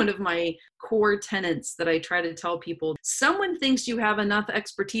is one of my core tenets that I try to tell people. Someone thinks you have enough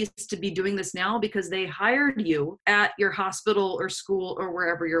expertise to be doing this now because they hired you at your hospital or school or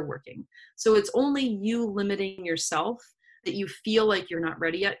wherever you're working. So it's only you limiting yourself that you feel like you're not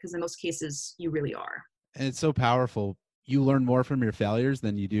ready yet, because in most cases you really are. And it's so powerful. You learn more from your failures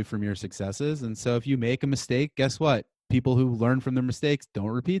than you do from your successes. And so if you make a mistake, guess what? People who learn from their mistakes don't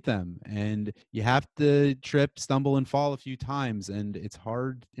repeat them. And you have to trip, stumble, and fall a few times. And it's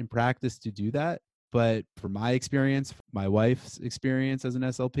hard in practice to do that. But from my experience, my wife's experience as an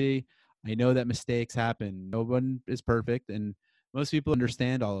SLP, I know that mistakes happen. No one is perfect. And most people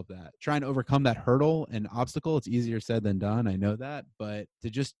understand all of that. Trying to overcome that hurdle and obstacle, it's easier said than done. I know that. But to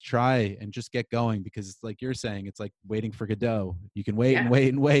just try and just get going, because it's like you're saying, it's like waiting for Godot. You can wait and wait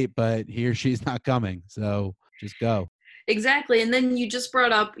and wait, but he or she's not coming. So just go. Exactly. And then you just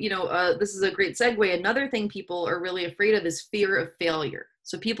brought up, this is a great segue. Another thing people are really afraid of is fear of failure.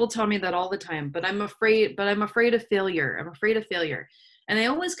 So people tell me that all the time, but I'm afraid of failure. I'm afraid of failure. And I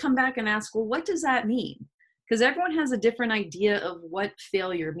always come back and ask, well, what does that mean? Because everyone has a different idea of what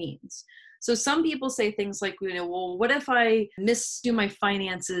failure means. So some people say things like, well, what if I misdo my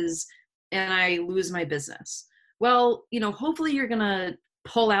finances and I lose my business? Well, hopefully you're going to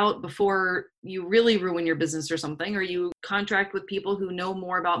pull out before you really ruin your business or something, or you contract with people who know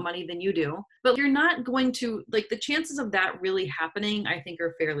more about money than you do. But you're not going to, the chances of that really happening, I think,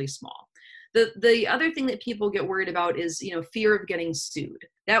 are fairly small. The other thing that people get worried about is, fear of getting sued.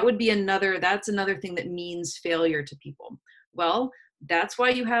 That's another thing that means failure to people. Well, that's why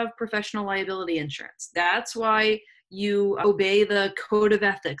you have professional liability insurance. That's why you obey the code of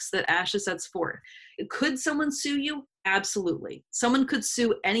ethics that ASHA sets forth. Could someone sue you? Absolutely. Someone could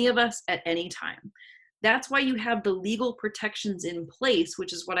sue any of us at any time. That's why you have the legal protections in place,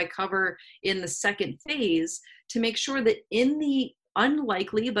 which is what I cover in the second phase, to make sure that in the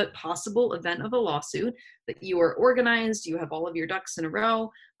unlikely but possible event of a lawsuit, that you are organized, you have all of your ducks in a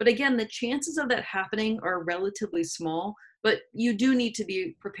row. But again, the chances of that happening are relatively small, but you do need to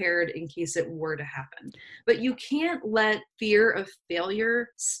be prepared in case it were to happen. But you can't let fear of failure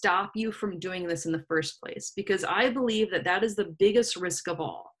stop you from doing this in the first place, because I believe that that is the biggest risk of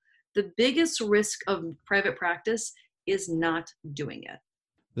all. The biggest risk of private practice is not doing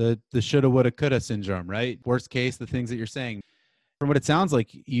it. The shoulda, woulda, coulda syndrome, right? Worst case, the things that you're saying. From what it sounds like,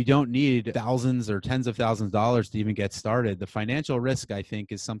 you don't need thousands or tens of thousands of dollars to even get started. The financial risk, I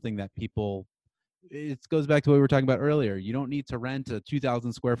think, is something that it goes back to what we were talking about earlier. You don't need to rent a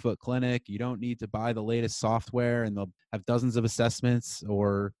 2,000 square foot clinic. You don't need to buy the latest software and they'll have dozens of assessments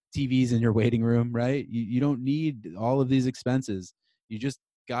or TVs in your waiting room, right? You don't need all of these expenses. You just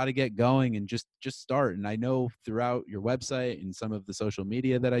got to get going and just start. And I know throughout your website and some of the social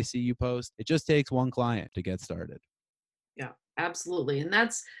media that I see you post, it just takes one client to get started. Yeah, absolutely. And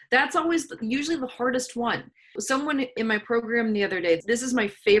that's always usually the hardest one. Someone in my program the other day, this is my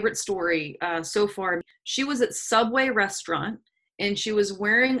favorite story so far. She was at Subway restaurant and she was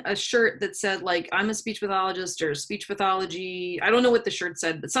wearing a shirt that said, I'm a speech pathologist or speech pathology. I don't know what the shirt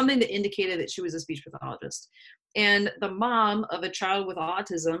said, but something that indicated that she was a speech pathologist. And the mom of a child with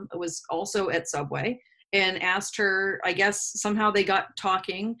autism was also at Subway and asked her, I guess somehow they got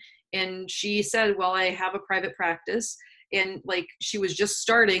talking, and she said, well, I have a private practice. And she was just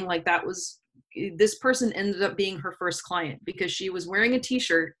starting, this person ended up being her first client because she was wearing a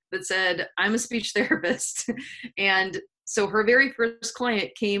t-shirt that said, I'm a speech therapist. And so her very first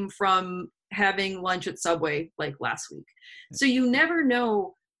client came from having lunch at Subway last week. So you never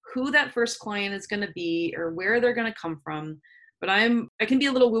know who that first client is going to be or where they're going to come from. But I can be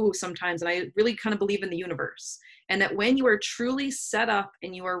a little woo-woo sometimes, and I really kind of believe in the universe. And that when you are truly set up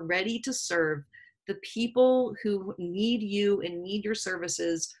and you are ready to serve, the people who need you and need your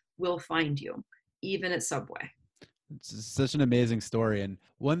services will find you, even at Subway. It's such an amazing story. And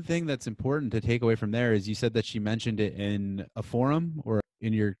one thing that's important to take away from there is you said that she mentioned it in a forum or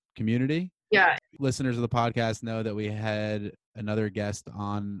in your community. Yeah. Listeners of the podcast know that we had another guest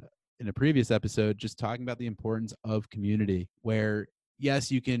on in a previous episode just talking about the importance of community, where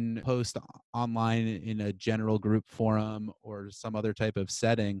yes, you can post online in a general group forum or some other type of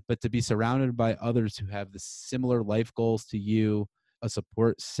setting, but to be surrounded by others who have the similar life goals to you, a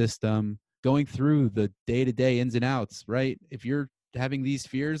support system, going through the day-to-day ins and outs, right? If you're having these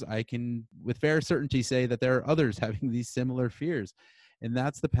fears, I can with fair certainty say that there are others having these similar fears. And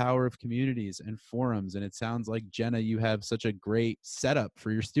that's the power of communities and forums. And it sounds like, Jenna, you have such a great setup for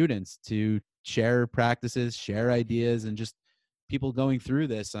your students to share practices, share ideas, and just people going through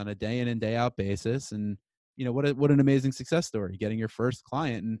this on a day in and day out basis. And, what an amazing success story, getting your first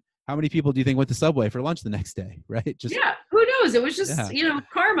client. And how many people do you think went to Subway for lunch the next day, right? Just, yeah, who knows? It was just, yeah.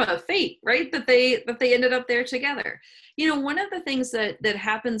 Karma, fate, right? That they ended up there together. One of the things that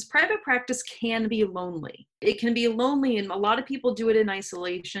happens, private practice can be lonely. It can be lonely, and a lot of people do it in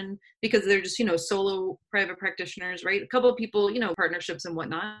isolation because they're just, solo private practitioners, right? A couple of people, partnerships and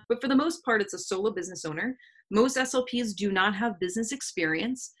whatnot. But for the most part, it's a solo business owner. Most SLPs do not have business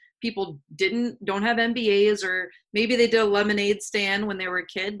experience. People don't have MBAs, or maybe they did a lemonade stand when they were a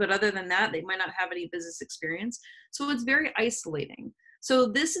kid, but other than that, they might not have any business experience. So it's very isolating. So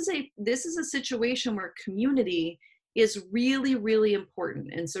this is a situation where community is really, really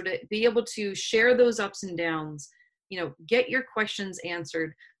important. And so to be able to share those ups and downs, get your questions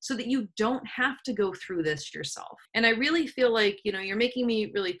answered so that you don't have to go through this yourself. And I really feel like, you're making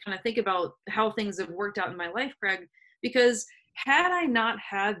me really kind of think about how things have worked out in my life, Craig, because had I not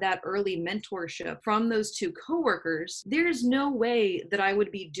had that early mentorship from those two coworkers, there's no way that I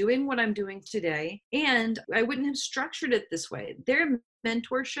would be doing what I'm doing today, and I wouldn't have structured it this way. Their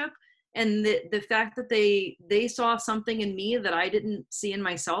mentorship and the fact that they saw something in me that I didn't see in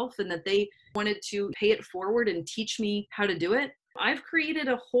myself, and that they wanted to pay it forward and teach me how to do it, I've created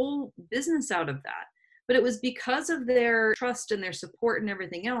a whole business out of that. But it was because of their trust and their support and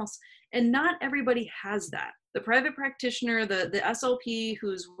everything else. And not everybody has that. The private practitioner, the SLP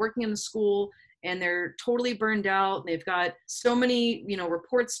who's working in the school and they're totally burned out, they've got so many,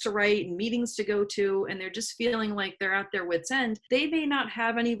 reports to write and meetings to go to, and they're just feeling like they're at their wits' end, they may not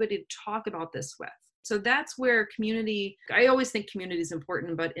have anybody to talk about this with. So that's where community, I always think community is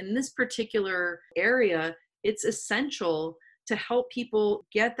important, but in this particular area, it's essential to help people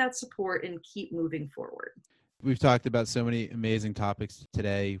get that support and keep moving forward. We've talked about so many amazing topics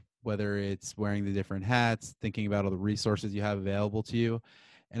today, whether it's wearing the different hats, thinking about all the resources you have available to you.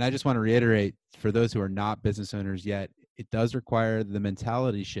 And I just want to reiterate, for those who are not business owners yet, it does require the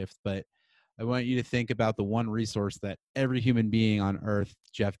mentality shift, but I want you to think about the one resource that every human being on earth,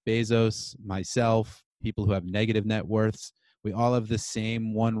 Jeff Bezos, myself, people who have negative net worths, we all have the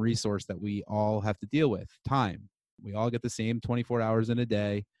same one resource that we all have to deal with: time. We all get the same 24 hours in a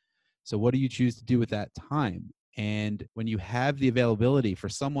day. So what do you choose to do with that time? And when you have the availability for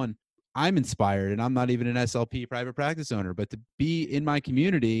someone, I'm inspired, and I'm not even an SLP private practice owner, but to be in my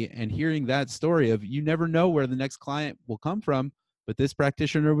community and hearing that story of, you never know where the next client will come from, but this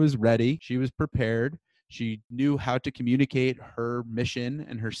practitioner was ready. She was prepared. She knew how to communicate her mission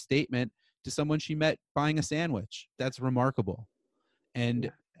and her statement to someone she met buying a sandwich. That's remarkable.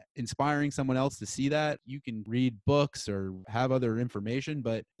 And inspiring someone else to see that. You can read books or have other information,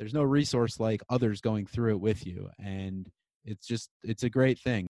 but there's no resource like others going through it with you. And it's a great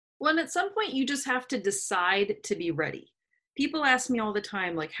thing. Well, and at some point you just have to decide to be ready. People ask me all the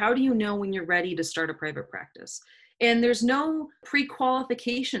time, like, how do you know when you're ready to start a private practice? And there's no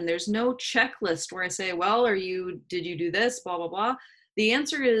pre-qualification. There's no checklist where I say, well, did you do this, blah, blah, blah. The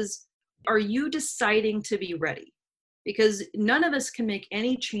answer is, are you deciding to be ready? Because none of us can make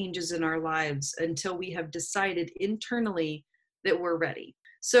any changes in our lives until we have decided internally that we're ready.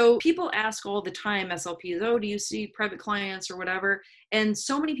 So people ask all the time, SLPs, oh, do you see private clients or whatever? And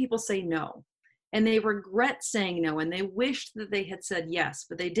so many people say no. And they regret saying no, and they wish that they had said yes,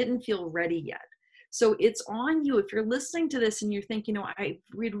 but they didn't feel ready yet. So it's on you. If you're listening to this and you think, I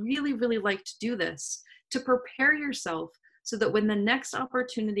would really, really like to do this, to prepare yourself so that when the next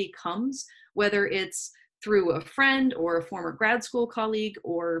opportunity comes, whether it's through a friend or a former grad school colleague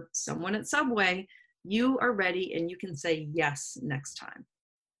or someone at Subway, you are ready and you can say yes next time.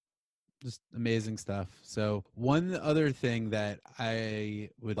 Just amazing stuff. So one other thing that I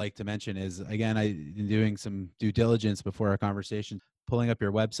would like to mention is, again, I've been doing some due diligence before our conversation, pulling up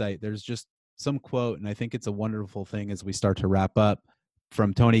your website. There's just some quote, and I think it's a wonderful thing as we start to wrap up,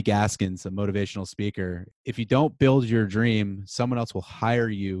 from Tony Gaskins, a motivational speaker. If you don't build your dream, someone else will hire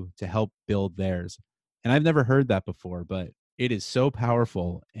you to help build theirs. And I've never heard that before, but it is so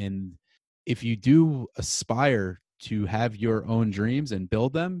powerful. And if you do aspire to have your own dreams and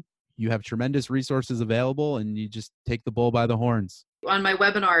build them, you have tremendous resources available, and you just take the bull by the horns. On my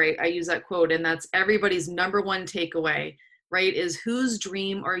webinar, I use that quote, and that's everybody's number one takeaway, right? Is, whose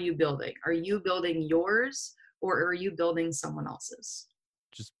dream are you building? Are you building yours, or are you building someone else's?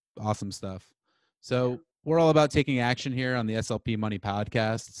 Just awesome stuff. So we're all about taking action here on the SLP Money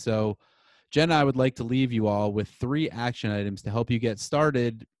Podcast. So Jenna, I would like to leave you all with 3 action items to help you get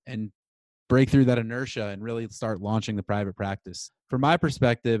started and break through that inertia and really start launching the private practice. From my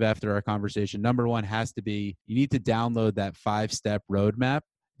perspective, after our conversation, number 1 has to be you need to download that 5-step roadmap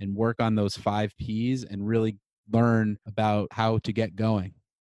and work on those 5 Ps and really learn about how to get going.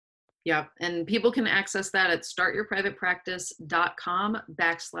 Yeah, and people can access that at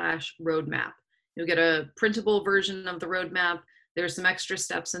startyourprivatepractice.com/roadmap. You'll get a printable version of the roadmap. There's some extra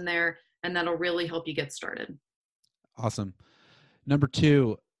steps in there, and that'll really help you get started. Awesome. Number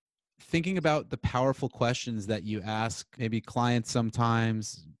 2, thinking about the powerful questions that you ask maybe clients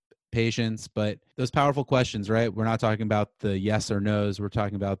sometimes, patients, but those powerful questions, right? We're not talking about the yes or no's. We're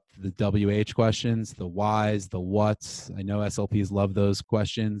talking about the WH questions, the whys, the whats. I know SLPs love those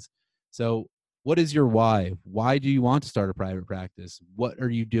questions. So what is your why? Why do you want to start a private practice? What are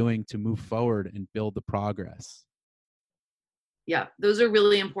you doing to move forward and build the progress? Yeah, those are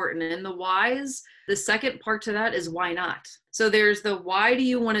really important. And the whys, the second part to that is why not? So there's the why do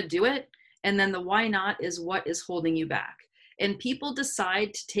you want to do it? And then the why not is what is holding you back. And people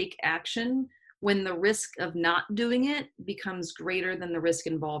decide to take action when the risk of not doing it becomes greater than the risk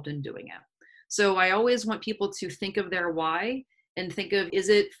involved in doing it. So I always want people to think of their why and think of, is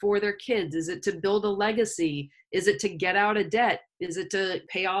it for their kids? Is it to build a legacy? Is it to get out of debt? Is it to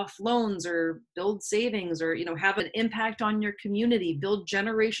pay off loans or build savings or, have an impact on your community, build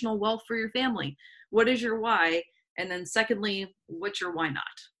generational wealth for your family? What is your why? And then secondly, what's your why not?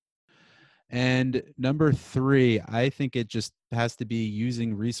 And number 3, I think it just has to be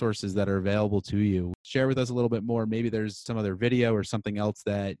using resources that are available to you. Share with us a little bit more. Maybe there's some other video or something else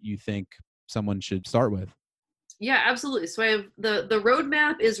that you think someone should start with. Yeah, absolutely. So I have the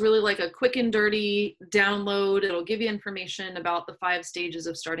roadmap is really like a quick and dirty download. It'll give you information about the 5 stages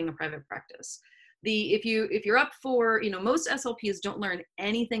of starting a private practice. If you're up for, most SLPs don't learn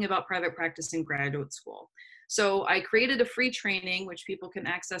anything about private practice in graduate school. So I created a free training, which people can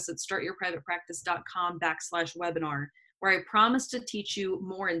access at startyourprivatepractice.com/webinar, where I promise to teach you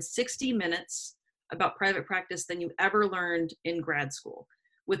more in 60 minutes about private practice than you ever learned in grad school,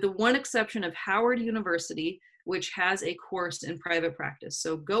 with the one exception of Howard University, which has a course in private practice.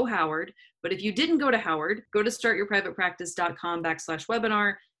 So go Howard. But if you didn't go to Howard, go to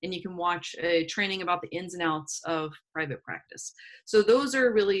startyourprivatepractice.com/webinar, and you can watch a training about the ins and outs of private practice. So those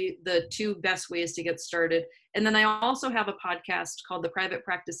are really the 2 best ways to get started. And then I also have a podcast called the Private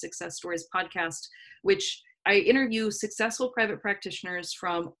Practice Success Stories Podcast, which I interview successful private practitioners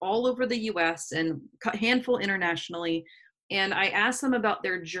from all over the US and a handful internationally. And I ask them about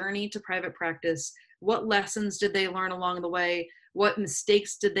their journey to private practice. What lessons did they learn along the way? What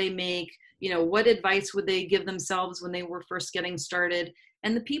mistakes did they make? What advice would they give themselves when they were first getting started?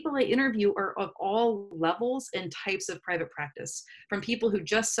 And the people I interview are of all levels and types of private practice, from people who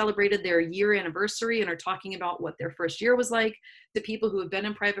just celebrated their year anniversary and are talking about what their first year was like, to people who have been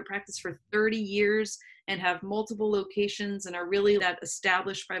in private practice for 30 years and have multiple locations and are really that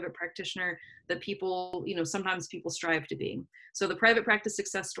established private practitioner that people, sometimes people strive to be. So the Private Practice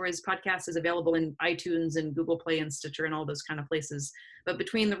Success Stories podcast is available in iTunes and Google Play and Stitcher and all those kind of places. But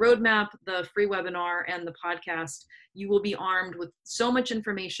between the roadmap, the free webinar, and the podcast, you will be armed with so much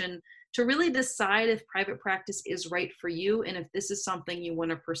information to really decide if private practice is right for you and if this is something you want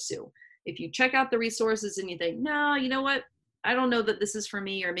to pursue. If you check out the resources and you think, no, you know what? I don't know that this is for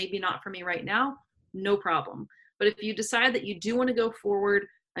me, or maybe not for me right now, no problem. But if you decide that you do want to go forward,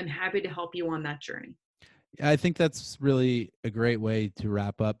 I'm happy to help you on that journey. I think that's really a great way to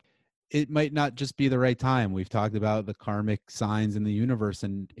wrap up. It might not just be the right time. We've talked about the karmic signs in the universe,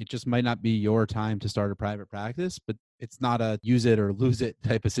 and it just might not be your time to start a private practice, but it's not a use it or lose it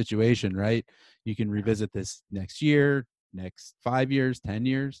type of situation, right? You can revisit this next year, next 5 years, 10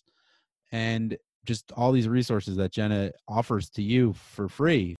 years, and just all these resources that Jenna offers to you for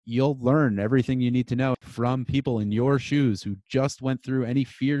free. You'll learn everything you need to know from people in your shoes who just went through any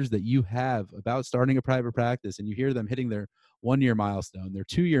fears that you have about starting a private practice, and you hear them hitting their 1-year milestone, their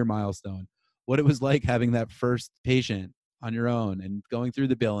 2-year milestone, what it was like having that first patient on your own and going through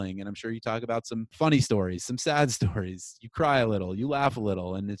the billing. And I'm sure you talk about some funny stories, some sad stories. You cry a little, you laugh a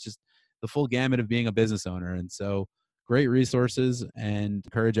little, and it's just the full gamut of being a business owner. And so great resources, and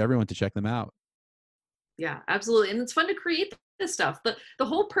encourage everyone to check them out. Yeah, absolutely. And it's fun to create this stuff. The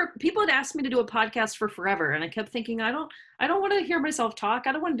whole people had asked me to do a podcast for forever. And I kept thinking, I don't want to hear myself talk.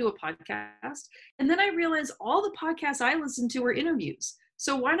 I don't want to do a podcast. And then I realized all the podcasts I listen to are interviews.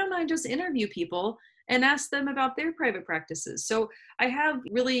 So why don't I just interview people and ask them about their private practices. So I have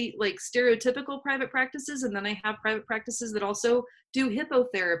really like stereotypical private practices, and then I have private practices that also do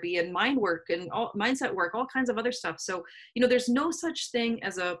hippotherapy and mind work and mindset work, all kinds of other stuff. So, there's no such thing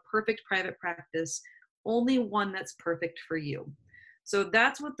as a perfect private practice, only one that's perfect for you. So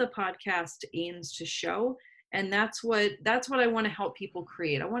that's what the podcast aims to show. And that's what I want to help people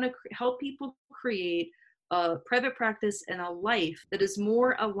create. I want to help people create a private practice and a life that is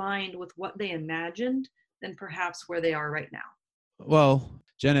more aligned with what they imagined than perhaps where they are right now. Well,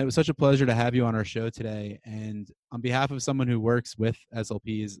 Jenna, it was such a pleasure to have you on our show today. And on behalf of someone who works with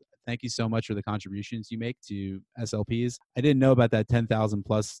SLPs, thank you so much for the contributions you make to SLPs. I didn't know about that 10,000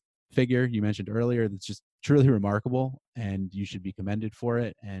 plus figure you mentioned earlier. That's just truly remarkable, and you should be commended for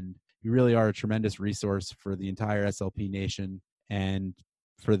it. And you really are a tremendous resource for the entire SLP nation and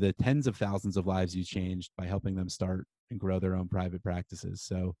for the tens of thousands of lives you changed by helping them start and grow their own private practices.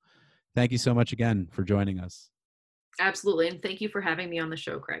 So thank you so much again for joining us. Absolutely. And thank you for having me on the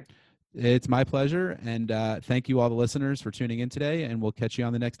show, Craig. It's my pleasure. And thank you all the listeners for tuning in today. And we'll catch you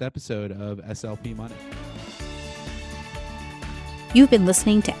on the next episode of SLP Money. You've been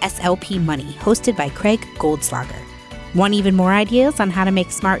listening to SLP Money, hosted by Craig Goldslager. Want even more ideas on how to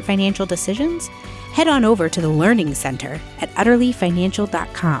make smart financial decisions? Head on over to the Learning Center at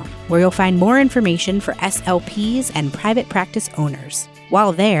utterlyfinancial.com, where you'll find more information for SLPs and private practice owners.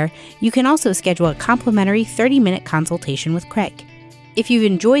 While there, you can also schedule a complimentary 30-minute consultation with Craig. If you've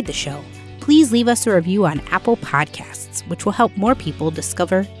enjoyed the show, please leave us a review on Apple Podcasts, which will help more people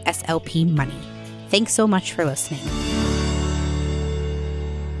discover SLP Money. Thanks so much for listening.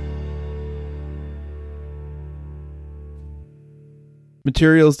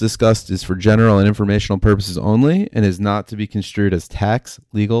 Materials discussed is for general and informational purposes only and is not to be construed as tax,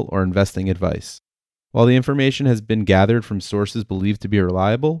 legal, or investing advice. While the information has been gathered from sources believed to be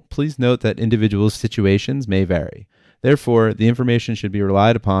reliable, please note that individual situations may vary. Therefore, the information should be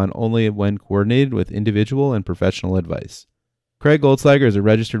relied upon only when coordinated with individual and professional advice. Craig Goldslager is a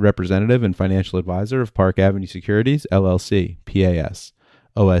registered representative and financial advisor of Park Avenue Securities, LLC, PAS,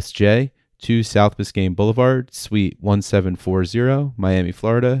 OSJ, 2 South Biscayne Boulevard, Suite 1740, Miami,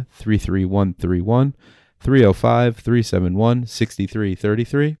 Florida, 33131,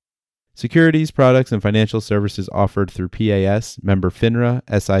 305-371-6333. Securities, products, and financial services offered through PAS, member FINRA,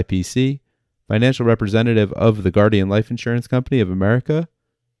 SIPC, financial representative of the Guardian Life Insurance Company of America,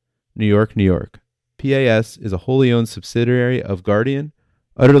 New York, New York. PAS is a wholly owned subsidiary of Guardian.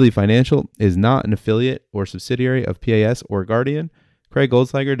 Utterly Financial is not an affiliate or subsidiary of PAS or Guardian. Craig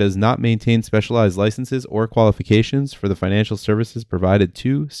Goldslager does not maintain specialized licenses or qualifications for the financial services provided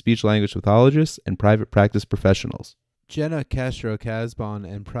to speech-language pathologists and private practice professionals. Jenna Castro-Casbon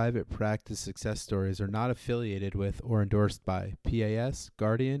and Private Practice Success Stories are not affiliated with or endorsed by PAS,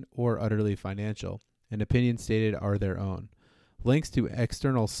 Guardian, or Utterly Financial, and opinions stated are their own. Links to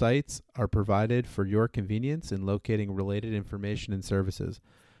external sites are provided for your convenience in locating related information and services.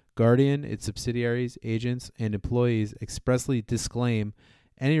 Guardian, its subsidiaries, agents, and employees expressly disclaim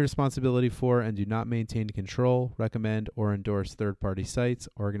any responsibility for and do not maintain, control, recommend, or endorse third-party sites,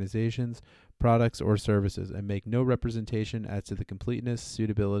 organizations, products, or services, and make no representation as to the completeness,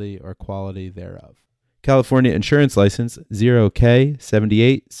 suitability, or quality thereof. California Insurance License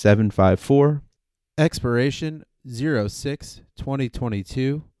 0K78754. Expiration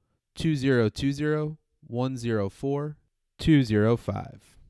 06/2022, 2020-104-205.